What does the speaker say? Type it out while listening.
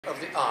of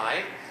the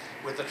eye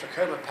with the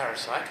trachoma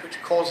parasite,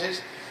 which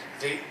causes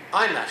the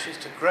eyelashes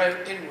to grow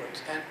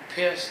inwards and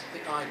pierce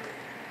the eyeball.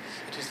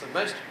 It is the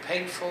most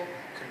painful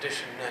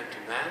condition known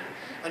to man,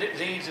 and it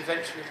leads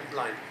eventually to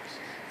blindness.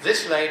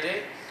 This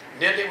lady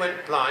nearly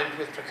went blind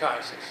with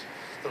trichiasis.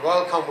 The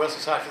Royal Commonwealth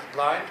Society of the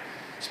Blind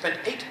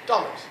spent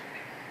 $8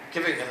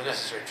 giving her the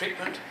necessary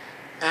treatment,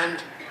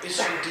 and is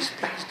she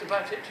displeased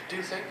about it, do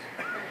you think?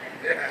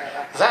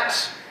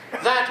 That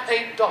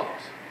 $8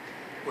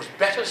 was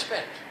better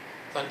spent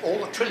than all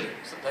the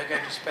trillions that they're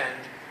going to spend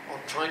on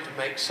trying to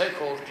make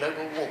so-called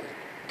global warming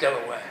go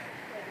away.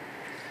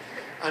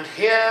 And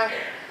here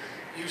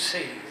you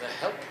see the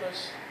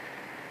helpless,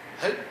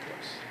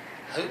 hopeless,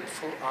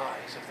 hopeful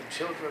eyes of the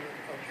children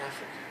of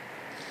Africa.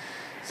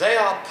 They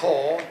are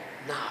poor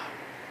now.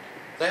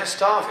 They are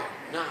starving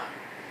now.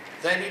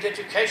 They need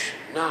education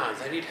now.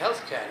 They need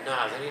healthcare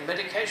now. They need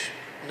medication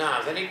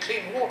now. They need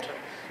clean water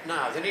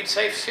now. They need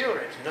safe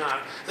sewerage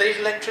now. They need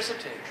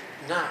electricity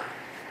now.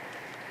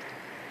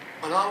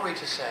 And are we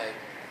to say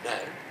no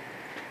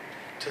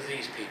to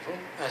these people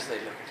as they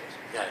look at it?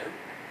 No,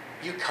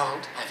 you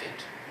can't have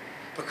it,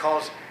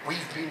 because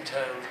we've been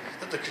told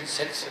that the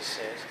consensus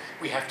says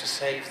we have to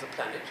save the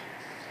planet.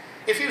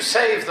 If you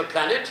save the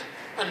planet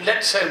and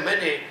let so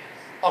many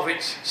of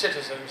its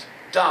citizens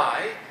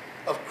die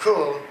of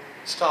cruel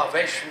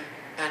starvation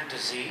and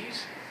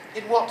disease,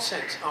 in what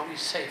sense are we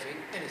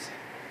saving anything?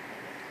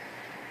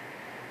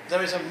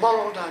 There is a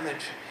moral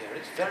dimension here.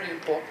 It's very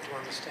important to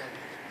understand it.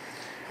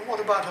 And what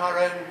about our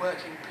own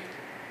working people?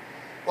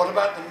 What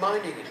about the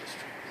mining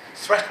industry,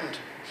 threatened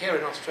here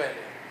in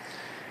Australia?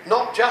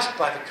 Not just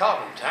by the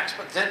carbon tax,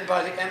 but then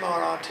by the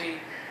MRRT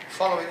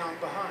following on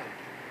behind.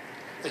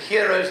 The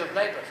heroes of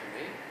labour for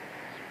me,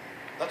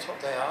 that's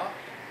what they are.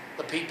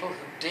 The people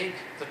who dig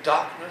the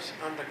darkness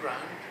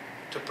underground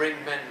to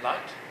bring men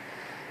light.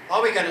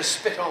 Are we going to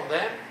spit on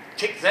them,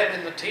 kick them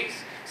in the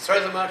teeth, throw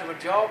them out of a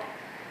job,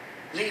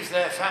 leave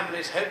their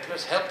families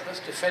hopeless, helpless,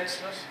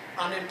 defenceless,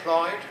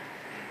 unemployed?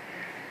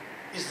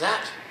 Is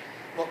that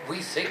what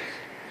we think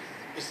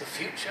is the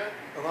future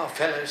of our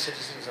fellow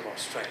citizens of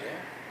Australia?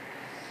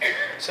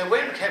 So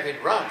when Kevin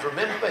Rudd,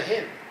 remember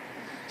him,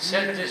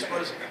 said this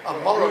was a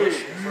moral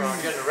issue for our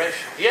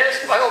generation.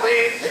 Yes, by all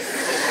means.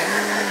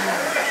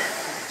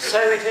 So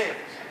it is.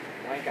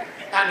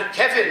 And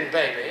Kevin,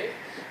 baby,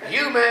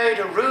 you made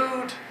a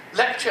rude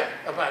lecture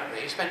about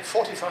me. He spent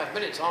 45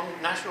 minutes on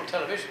national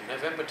television,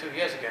 November 2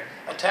 years ago,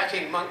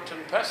 attacking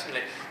Monckton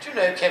personally. Do you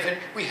know, Kevin,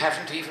 we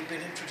haven't even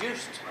been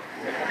introduced.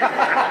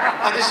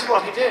 And this is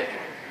what he did.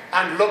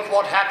 And look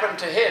what happened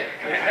to him.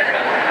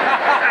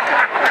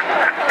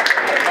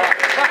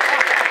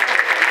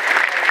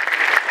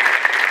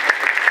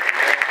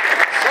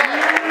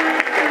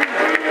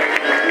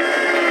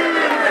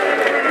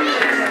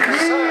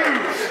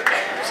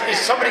 Is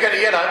somebody going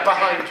to yell out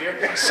behind you?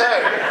 So,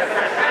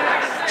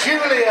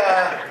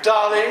 Julia,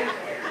 darling,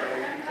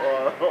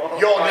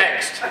 you're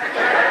next.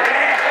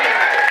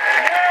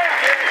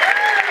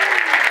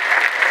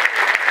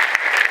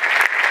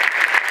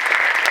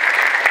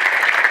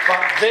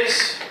 But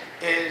this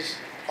is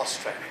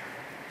Australia.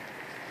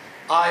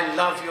 I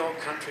love your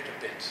country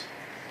to bits.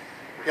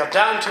 You're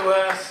down to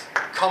earth,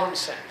 common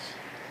sense.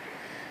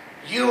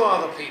 You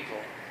are the people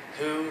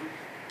who,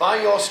 by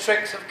your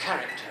strength of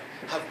character,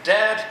 have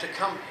dared to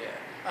come here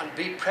and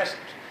be present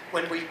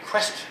when we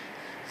question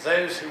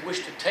those who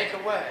wish to take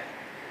away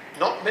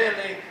not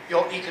merely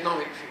your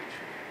economic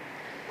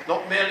future,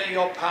 not merely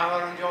your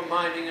power and your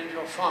mining and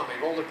your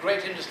farming, all the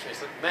great industries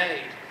that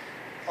made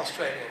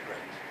Australia great.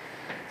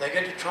 They're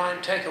going to try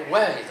and take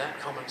away that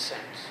common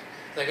sense.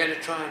 They're going to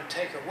try and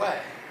take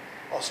away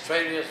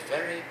Australia's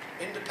very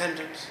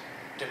independence,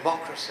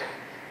 democracy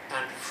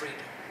and freedom.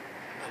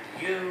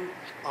 And you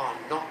are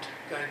not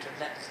going to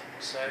let them.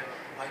 So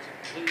I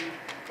conclude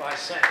by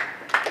saying,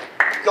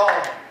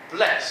 God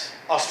bless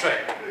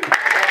Australia.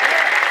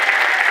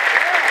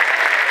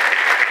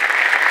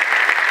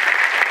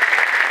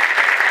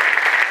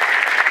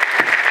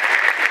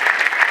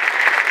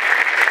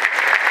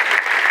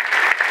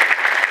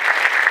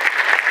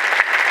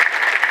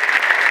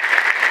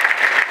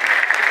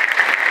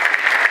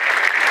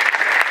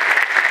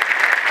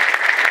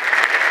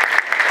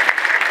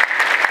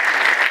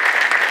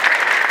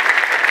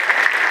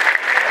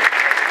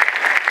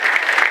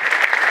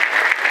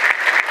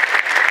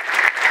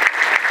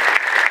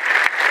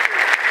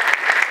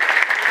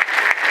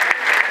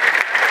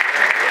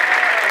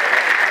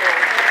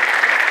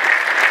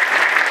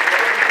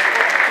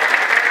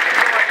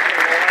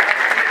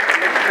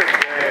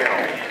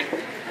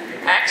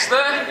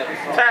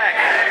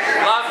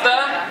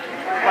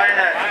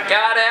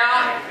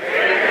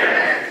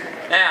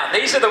 Now,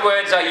 these are the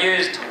words I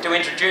used to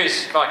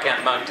introduce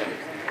Viscount Monckton.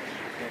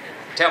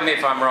 Tell me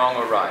if I'm wrong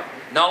or right.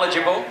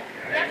 Knowledgeable,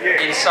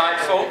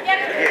 insightful,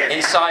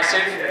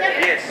 incisive,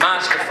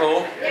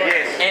 masterful,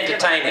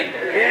 entertaining.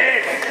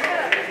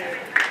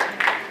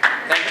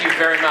 Thank you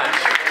very much.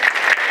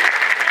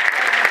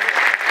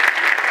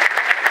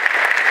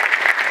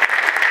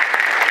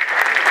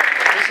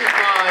 This is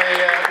my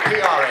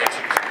PR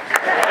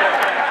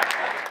agent.